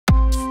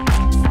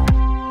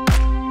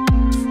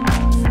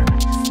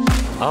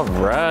All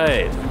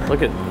right,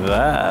 look at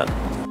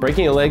that.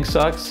 Breaking a leg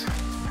sucks,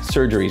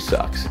 surgery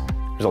sucks.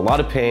 There's a lot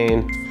of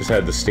pain. Just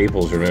had the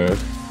staples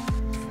removed.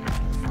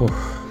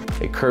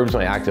 It curbs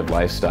my active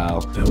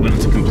lifestyle. When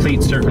it's a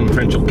complete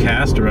circumferential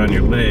cast around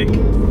your leg,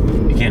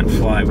 you can't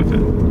fly with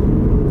it.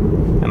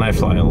 And I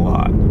fly a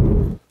lot.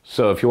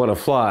 So if you want to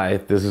fly,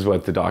 this is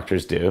what the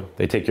doctors do.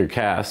 They take your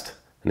cast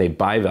and they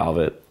bivalve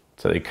it.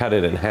 So they cut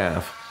it in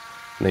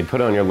half and they put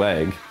it on your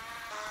leg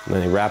and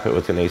then they wrap it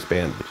with an ace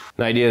bandage.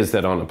 The idea is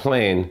that on a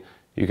plane,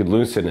 you could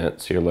loosen it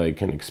so your leg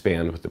can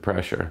expand with the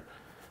pressure.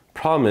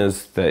 Problem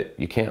is that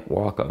you can't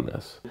walk on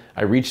this.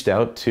 I reached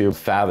out to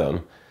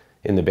Fathom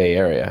in the Bay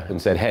Area and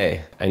said,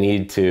 hey, I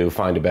need to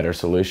find a better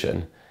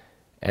solution.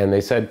 And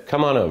they said,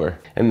 come on over.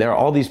 And there are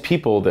all these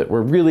people that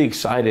were really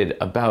excited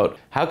about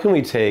how can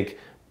we take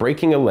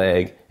breaking a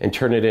leg and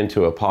turn it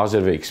into a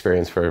positive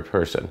experience for a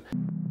person.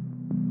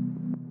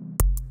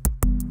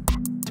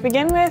 To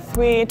begin with,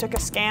 we took a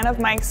scan of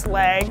Mike's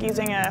leg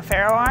using a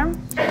ferro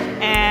arm,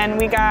 and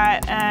we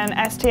got an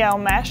STL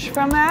mesh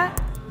from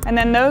that. And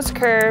then those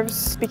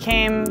curves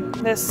became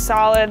this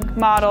solid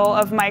model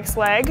of Mike's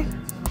leg.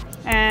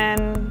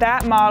 And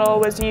that model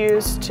was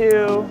used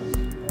to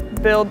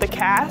build the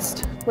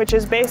cast, which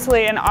is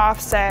basically an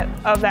offset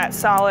of that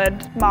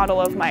solid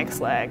model of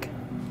Mike's leg.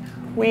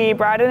 We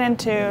brought it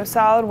into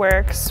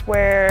SolidWorks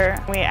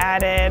where we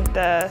added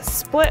the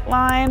split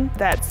line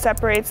that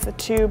separates the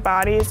two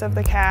bodies of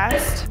the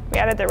cast. We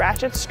added the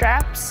ratchet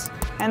straps,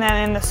 and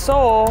then in the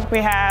sole we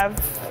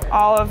have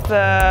all of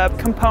the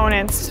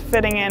components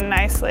fitting in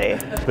nicely.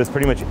 There's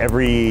pretty much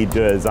every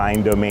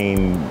design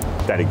domain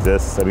that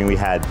exists. I mean, we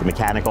had the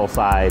mechanical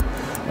side,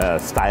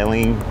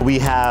 styling. We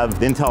have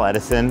the Intel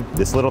Edison.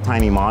 This little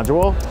tiny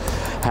module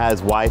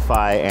has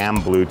Wi-Fi and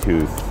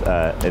Bluetooth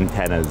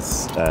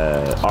antennas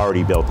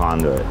already built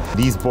onto it.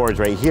 These boards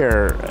right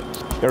here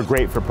are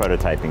great for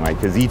prototyping, right?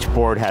 Because each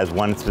board has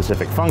one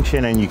specific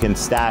function and you can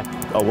stack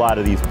a lot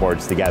of these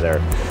boards together,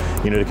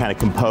 you know, to kind of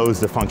compose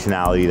the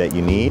functionality that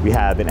you need. We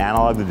have an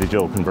analog to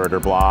digital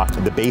converter block,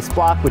 the base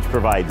block, which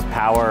provides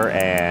power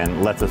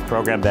and lets us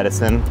program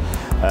Edison,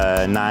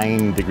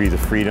 9 degrees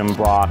of freedom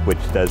block, which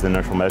does the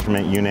inertial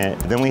measurement unit.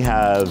 Then we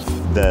have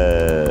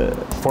the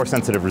force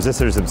sensitive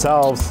resistors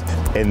themselves,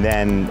 and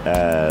then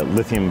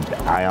lithium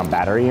ion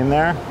battery in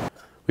there.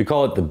 We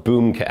call it the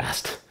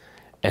BoomCast.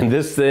 And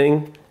this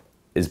thing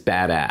is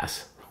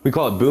badass. We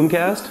call it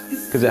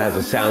BoomCast because it has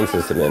a sound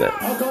system in it.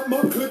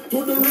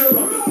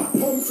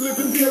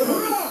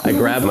 I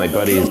grabbed my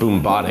buddy's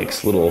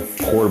Boombotics little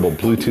portable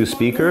Bluetooth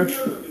speaker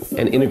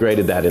and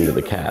integrated that into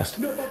the cast.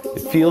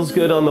 It feels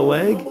good on the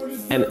leg,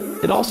 and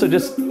it also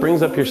just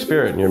brings up your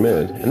spirit and your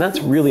mood. And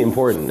that's really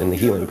important in the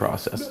healing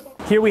process.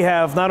 Here we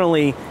have not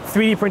only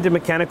 3D printed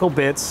mechanical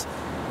bits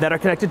that are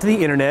connected to the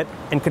internet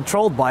and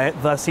controlled by it,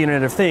 thus the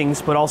Internet of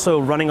Things, but also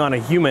running on a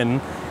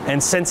human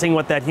and sensing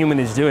what that human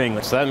is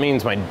doing. So that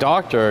means my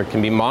doctor can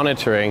be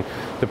monitoring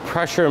the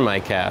pressure in my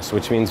cast,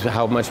 which means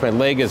how much my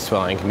leg is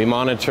swelling, can be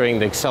monitoring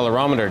the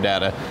accelerometer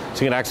data,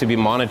 so you can actually be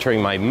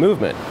monitoring my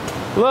movement.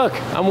 Look,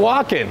 I'm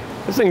walking.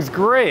 This thing's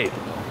great.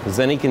 Because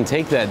then he can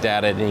take that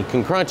data and he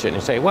can crunch it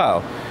and say,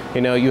 wow,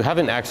 you know, you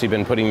haven't actually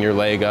been putting your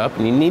leg up,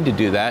 and you need to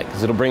do that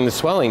because it'll bring the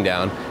swelling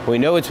down. We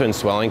know it's been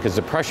swelling because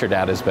the pressure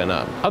data has been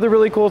up. Other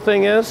really cool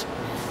thing is,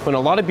 when a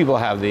lot of people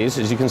have these,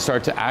 is you can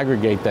start to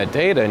aggregate that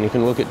data and you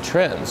can look at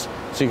trends.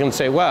 So you can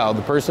say, wow,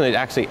 the person that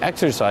actually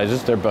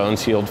exercises, their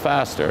bones healed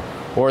faster.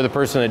 Or the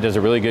person that does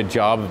a really good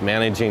job of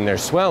managing their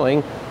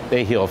swelling,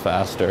 they heal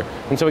faster.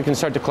 And so we can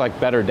start to collect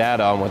better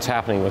data on what's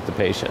happening with the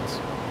patients.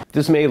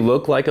 This may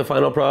look like a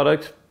final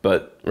product,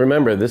 but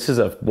remember, this is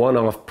a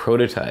one-off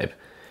prototype.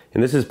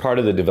 And this is part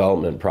of the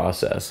development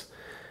process.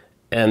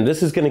 And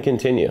this is going to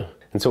continue.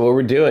 And so what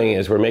we're doing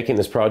is we're making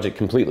this project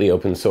completely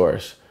open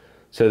source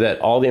so that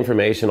all the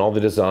information, all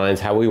the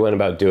designs, how we went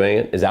about doing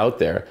it is out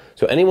there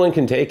so anyone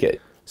can take it.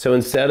 So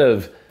instead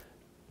of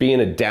being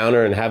a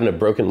downer and having a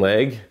broken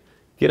leg,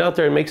 get out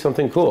there and make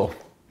something cool.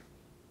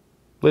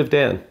 Live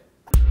Dan.